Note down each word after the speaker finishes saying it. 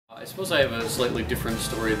I suppose I have a slightly different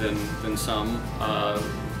story than some.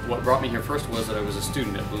 What brought me here first was that I was a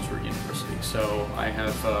student at Bloomsburg University, so I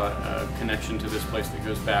have a connection to this place that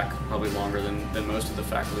goes back probably longer than most of the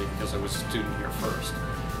faculty because I was a student here first.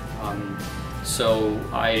 So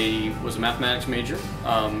I was a mathematics major,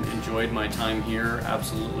 enjoyed my time here,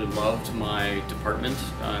 absolutely loved my department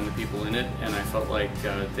and the people in it, and I felt like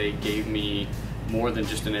they gave me more than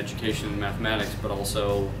just an education in mathematics, but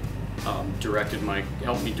also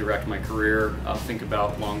helped me direct my career, think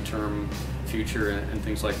about long-term future and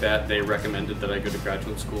things like that. They recommended that I go to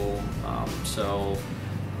graduate school,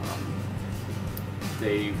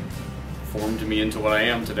 they formed me into what I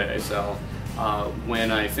am today. So when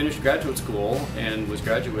I finished graduate school and was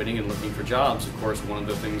graduating and looking for jobs, of course, one of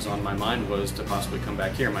the things on my mind was to possibly come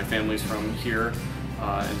back here. My family's from here,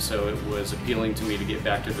 and so it was appealing to me to get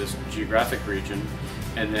back to this geographic region.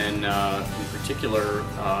 And then in particular,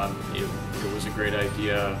 it was a great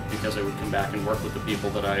idea because I would come back and work with the people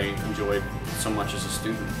that I enjoyed so much as a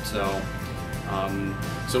student. So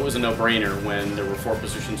it was a no-brainer. When there were 4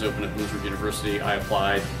 positions open at Bloomsburg University, I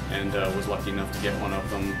applied and was lucky enough to get one of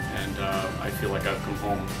them, and I feel like I've come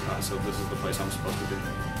home, so this is the place I'm supposed to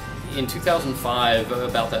be. In 2005,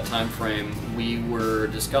 about that time frame, we were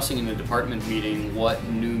discussing in the department meeting what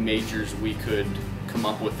new majors we could come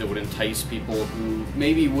up with that would entice people who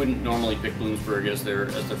maybe wouldn't normally pick Bloomsburg as their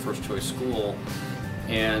first choice school.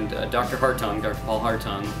 And Dr. Paul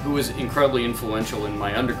Hartung, who was incredibly influential in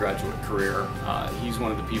my undergraduate career, he's one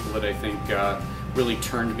of the people that I think really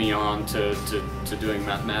turned me on to doing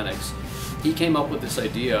mathematics. He came up with this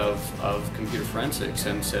idea of computer forensics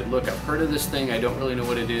and said, look, I've heard of this thing, I don't really know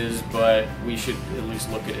what it is, but we should at least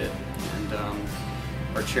look at it. And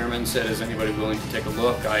our chairman said, is anybody willing to take a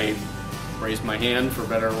look? I raised my hand, for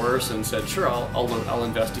better or worse, and said, sure, I'll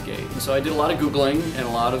investigate. And so I did a lot of Googling and a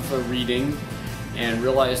lot of reading, and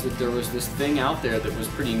realized that there was this thing out there that was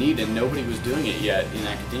pretty neat and nobody was doing it yet in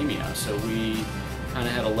academia. So we kind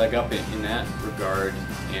of had a leg up in that regard,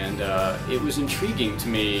 and it was intriguing to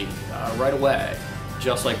me right away.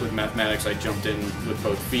 Just like with mathematics, I jumped in with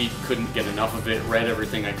both feet, couldn't get enough of it, read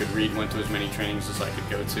everything I could read, went to as many trainings as I could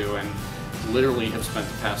go to, and literally have spent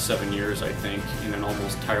the past 7 years, I think, in an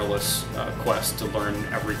almost tireless quest to learn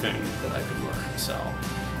everything that I could learn. So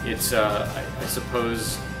it's, I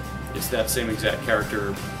suppose, it's that same exact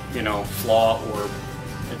character, flaw or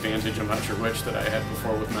advantage, I'm not sure which, that I had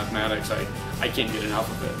before with mathematics. I can't get enough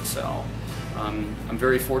of it. So I'm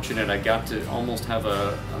very fortunate. I got to almost have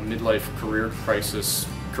a midlife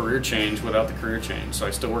career change without the career change. So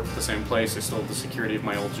I still work at the same place, I still have the security of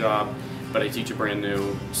my old job, but I teach a brand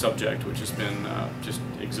new subject, which has been just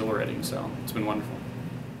exhilarating, so it's been wonderful.